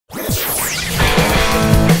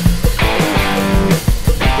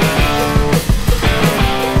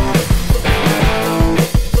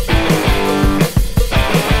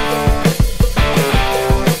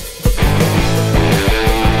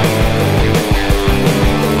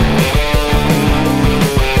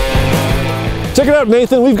Check it out,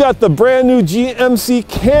 Nathan. We've got the brand new GMC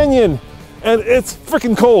Canyon, and it's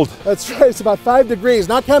freaking cold. That's right, it's about 5 degrees,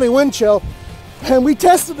 not counting wind chill. And we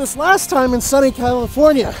tested this last time in sunny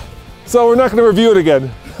California. So we're not going to review it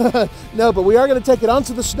again. No, but we are going to take it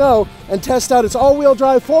onto the snow and test out its all-wheel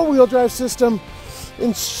drive, four-wheel drive system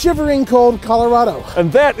in shivering cold Colorado.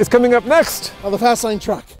 And that is coming up next on the Fast Lane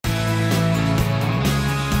Truck.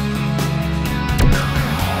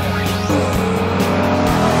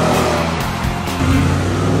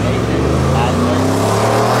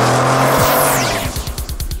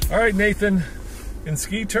 All right, Nathan, in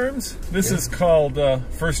ski terms, this is called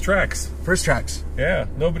first tracks. First tracks. Yeah,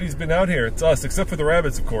 nobody's been out here. It's us, except for the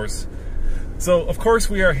rabbits, of course. So, of course,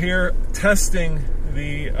 we are here testing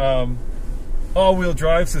the all-wheel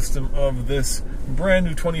drive system of this brand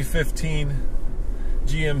new 2015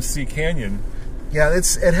 GMC Canyon. Yeah,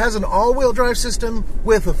 it has an all-wheel drive system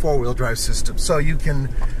with a four-wheel drive system. So you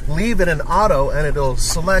can leave it in auto and it'll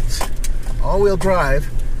select all-wheel drive.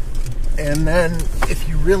 And then if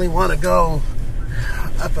you really want to go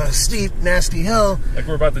up a steep, nasty hill, like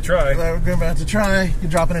we're about to try, you can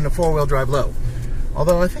drop it into four-wheel drive low.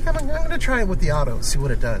 Although I think I'm going to try it with the auto and see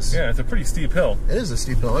what it does. Yeah, it's a pretty steep hill. It is a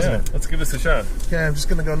steep hill, isn't it? Let's give this a shot. Okay, I'm just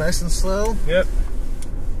going to go nice and slow. Yep.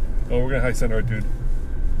 Oh, we're going to high center it, dude.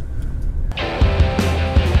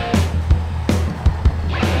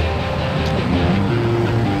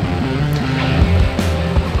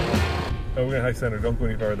 Oh, we're going to high center. Don't go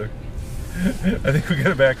any farther. I think we got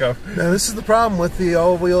to back up. Now, this is the problem with the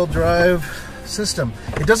all-wheel drive system.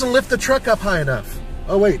 It doesn't lift the truck up high enough.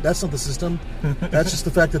 Oh wait, that's not the system. That's just the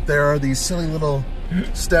fact that there are these silly little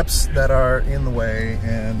steps that are in the way.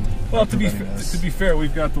 And well, to be fair,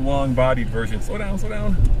 we've got the long-bodied version. Slow down, slow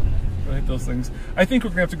down. Don't hit those things. I think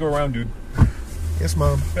we're gonna have to go around, dude. Yes,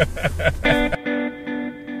 Mom.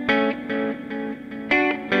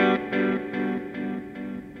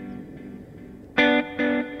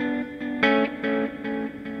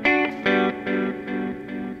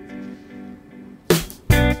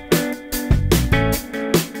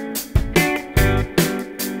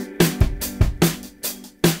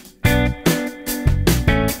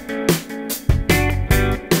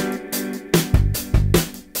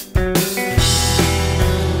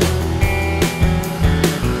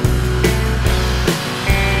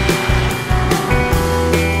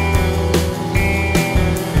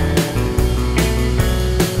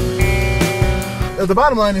 The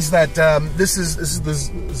bottom line is that this is the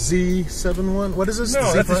Z71. What is this?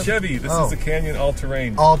 No, that's a Chevy. This is the Canyon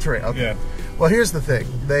All-Terrain. All-Terrain. Okay. Yeah. Well, here's the thing.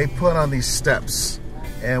 They put on these steps,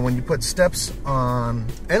 and when you put steps on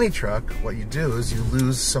any truck, what you do is you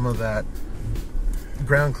lose some of that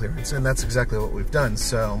ground clearance, and that's exactly what we've done.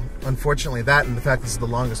 So, unfortunately, that and the fact this is the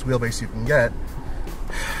longest wheelbase you can get,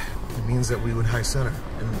 it means that we would high center,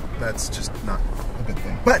 and that's just not a good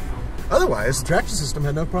thing. But otherwise, the traction system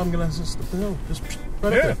had no problem getting us up the hill. Just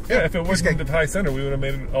right up there. Yeah, if it wasn't at high center, we would have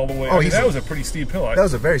made it all the way. Oh, I mean, that was a pretty steep hill. That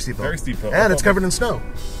was a very steep hill. Very steep hill. And it's covered in snow.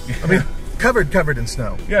 I mean, covered in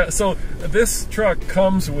snow. Yeah, so this truck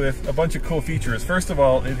comes with a bunch of cool features. First of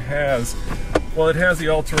all, it has the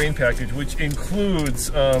all-terrain package, which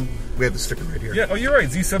includes... we have the sticker right here. Yeah, oh, you're right,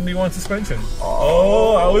 Z71 suspension.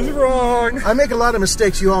 Oh, I was wrong. I make a lot of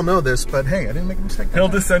mistakes, you all know this, but hey, I didn't make a mistake. Hill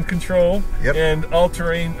descent control, yep. And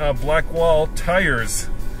all-terrain black wall tires.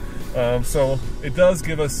 So it does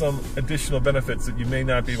give us some additional benefits that you may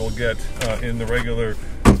not be able to get in the regular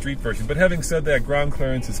street version. But having said that, ground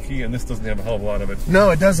clearance is key, and this doesn't have a hell of a lot of it. No,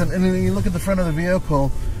 it doesn't. And when you look at the front of the vehicle,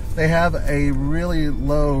 they have a really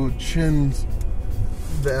low chin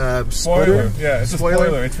spoiler. Yeah, it's a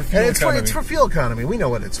spoiler. It's for fuel economy. It's for fuel economy. We know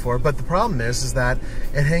what it's for. But the problem is that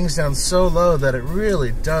it hangs down so low that it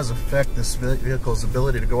really does affect this vehicle's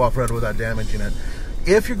ability to go off-road without damaging it.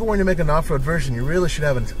 If you're going to make an off-road version, you really should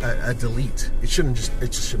have a delete. It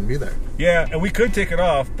just shouldn't be there. Yeah, and we could take it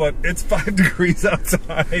off, but it's 5 degrees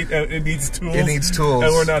outside, and it needs tools. It needs tools.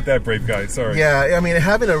 And we're not that brave guys, sorry. Yeah, I mean,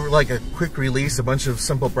 having a quick release, a bunch of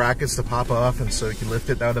simple brackets to pop off, and so you can lift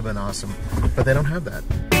it, that would have been awesome. But they don't have that.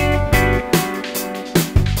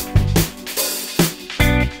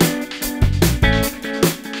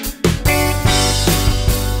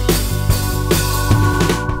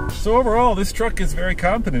 So overall, this truck is very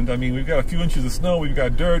competent. I mean, we've got a few inches of snow, we've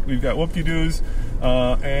got dirt, we've got whoop-de-doos,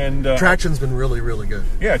 and... traction's been really, really good.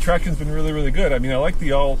 Yeah, traction's been really, really good. I mean, I like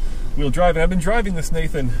the all-wheel drive, and I've been driving this,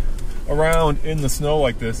 Nathan, around in the snow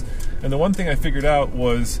like this, and the one thing I figured out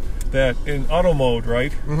was that in auto mode,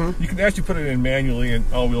 right, you can actually put it in manually in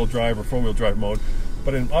all-wheel drive or four-wheel drive mode,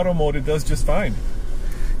 but in auto mode, it does just fine.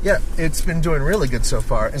 Yeah, it's been doing really good so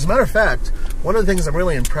far. As a matter of fact, one of the things I'm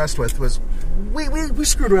really impressed with was we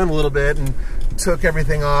screwed around a little bit and took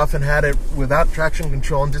everything off and had it without traction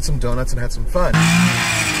control and did some donuts and had some fun.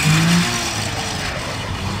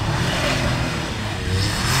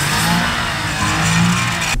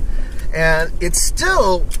 And it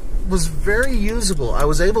still was very usable. I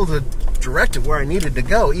was able to direct it where I needed to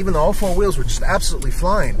go, even though all four wheels were just absolutely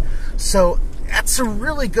flying. So that's a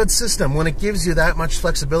really good system when it gives you that much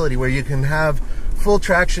flexibility where you can have full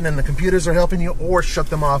traction and the computers are helping you, or shut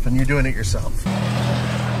them off and you're doing it yourself.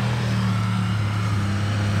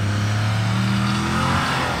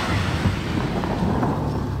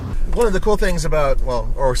 One of the cool things about,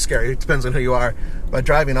 well, or scary, it depends on who you are, about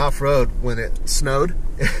driving off-road when it snowed,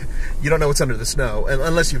 you don't know what's under the snow, and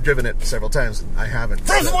unless you've driven it several times. I haven't.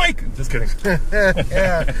 Frozen Mike! Just kidding.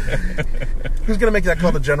 Yeah. Who's going to make that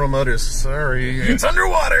call to General Motors? Sorry. It's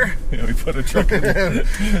underwater! Yeah, we put a truck in.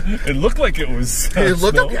 It looked like it was it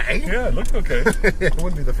looked snow. okay. Yeah, it looked okay. It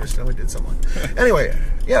wouldn't be the first time we did something. Anyway,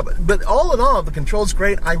 yeah, but all in all, the control's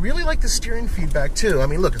great. I really like the steering feedback, too. I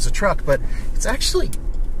mean, look, it's a truck, but it's actually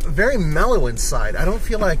very mellow inside. I don't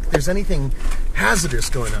feel like there's anything hazardous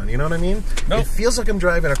going on, you know what I mean? Nope. It feels like I'm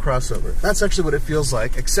driving a crossover. That's actually what it feels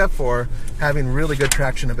like, except for having really good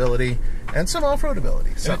traction ability and some off-road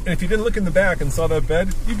ability. So. And if you didn't look in the back and saw that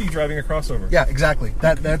bed, you'd be driving a crossover. Yeah, exactly.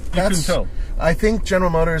 That's, you couldn't tell. I think General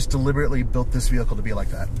Motors deliberately built this vehicle to be like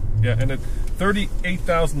that. Yeah, and at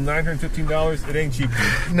 $38,915, it ain't cheap,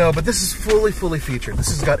 dude. No, but this is fully featured. This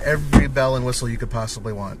has got every bell and whistle you could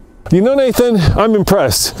possibly want. You know, Nathan, I'm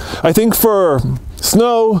impressed. I think for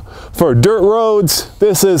snow, for dirt roads,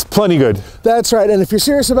 this is plenty good. That's right, and if you're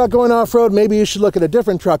serious about going off-road, maybe you should look at a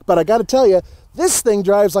different truck, but I gotta tell you, this thing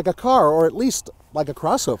drives like a car, or at least like a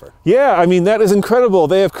crossover. Yeah, I mean, that is incredible.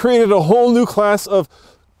 They have created a whole new class of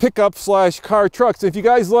pickup/car trucks. If you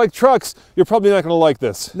guys like trucks, you're probably not going to like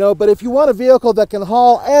this. No, but if you want a vehicle that can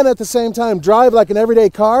haul and at the same time drive like an everyday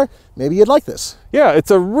car, maybe you'd like this. Yeah, it's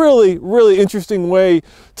a really interesting way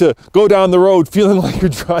to go down the road feeling like you're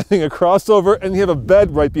driving a crossover and you have a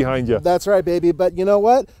bed right behind you. That's right, baby. But you know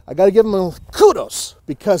what? I got to give them a kudos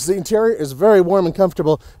because the interior is very warm and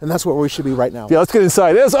comfortable, and that's where we should be right now. Yeah, let's get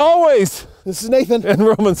inside. As always, this is Nathan and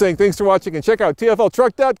Roman saying thanks for watching, and check out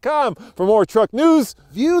TFLtruck.com for more truck news,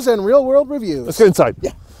 views, and real-world reviews. Let's get inside.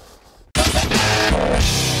 Yeah.